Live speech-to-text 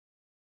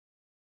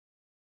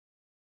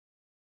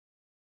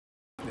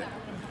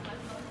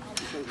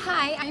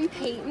Hi, I'm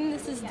Payton.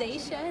 This is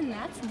Dacia, and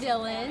that's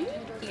Dylan.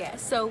 Yeah,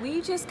 so we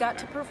just got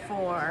to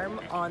perform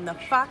on the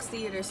Fox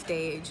Theater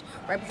stage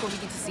right before we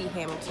get to see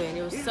Hamilton.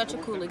 It was such a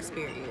cool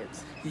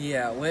experience.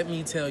 Yeah, let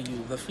me tell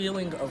you, the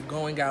feeling of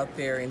going out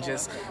there and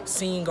just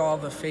seeing all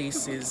the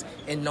faces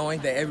and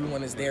knowing that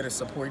everyone is there to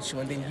support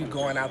you, and then you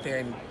going out there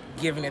and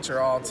giving it your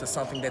all to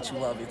something that you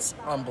love, it's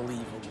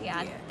unbelievable.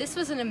 Yeah, this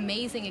was an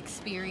amazing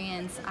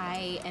experience.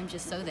 I am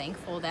just so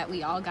thankful that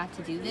we all got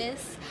to do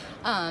this.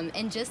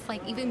 And just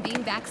like even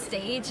being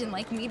backstage and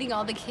like meeting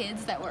all the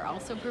kids that were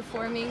also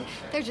performing,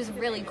 they're just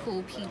really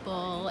cool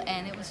people,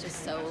 and it was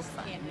just so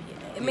fun.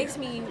 It makes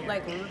me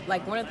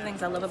like one of the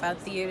things I love about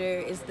theater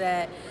is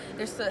that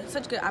there's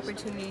such good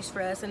opportunities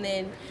for us, and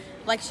then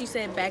like she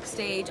said,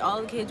 backstage,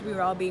 all the kids, we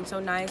were all being so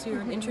nice. We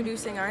were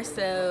introducing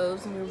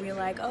ourselves, and we were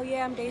like, oh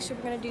yeah, I'm Dacia,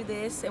 we're gonna do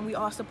this, and we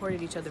all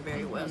supported each other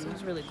very well, so it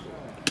was really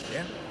cool.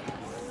 Yeah.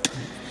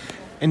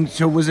 And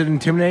so was it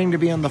intimidating to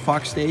be on the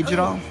Fox stage at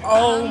all?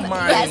 Oh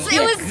my Yes, it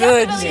was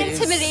goodness. definitely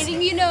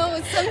intimidating. You know,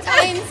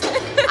 sometimes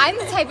I'm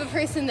the type of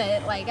person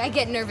that like I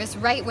get nervous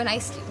right when I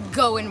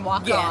go and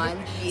walk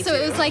on. So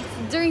it was like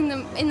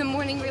in the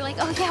morning we were like,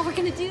 oh yeah, we're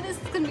gonna do this.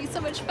 It's gonna be so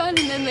much fun.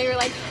 And then they were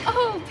like,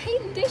 oh,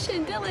 Payton, Dacia,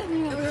 and Dylan.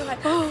 And we were like,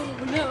 oh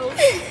no.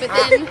 But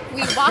then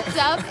we walked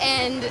up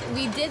and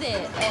we did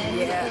it, and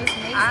it was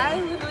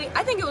amazing.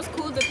 I think it was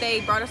cool that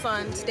they brought us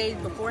on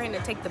stage beforehand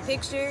to take the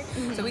picture,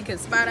 so we could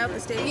spot out the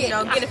stage, you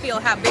know, get a feel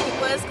of how big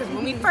it was. Because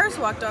when we first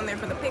walked on there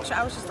for the picture,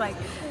 I was just like,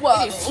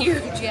 whoa, it is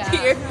huge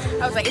here.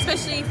 I was like,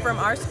 especially from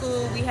our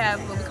school, we have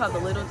what we call the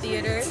little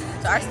theater,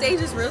 so our stage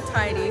is real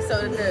tiny.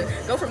 So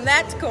to go from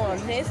that to go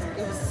on this,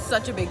 it was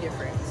such a big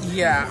difference.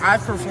 Yeah,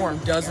 I've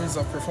performed dozens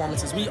of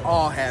performances. We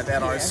all have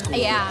at our school.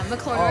 Yeah,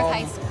 McCluer North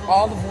High School.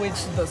 All of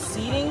which the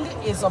seating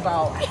is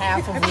about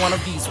half of one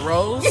of these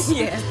rows.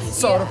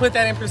 So to put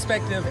that in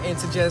perspective and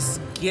to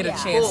just get a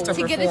chance to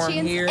perform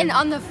here. And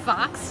on the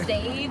Fox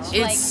stage, it's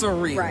like,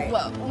 surreal.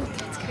 Whoa,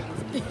 that's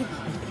crazy.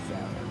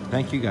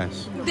 Thank you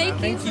guys.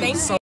 Thank you. Thank you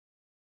so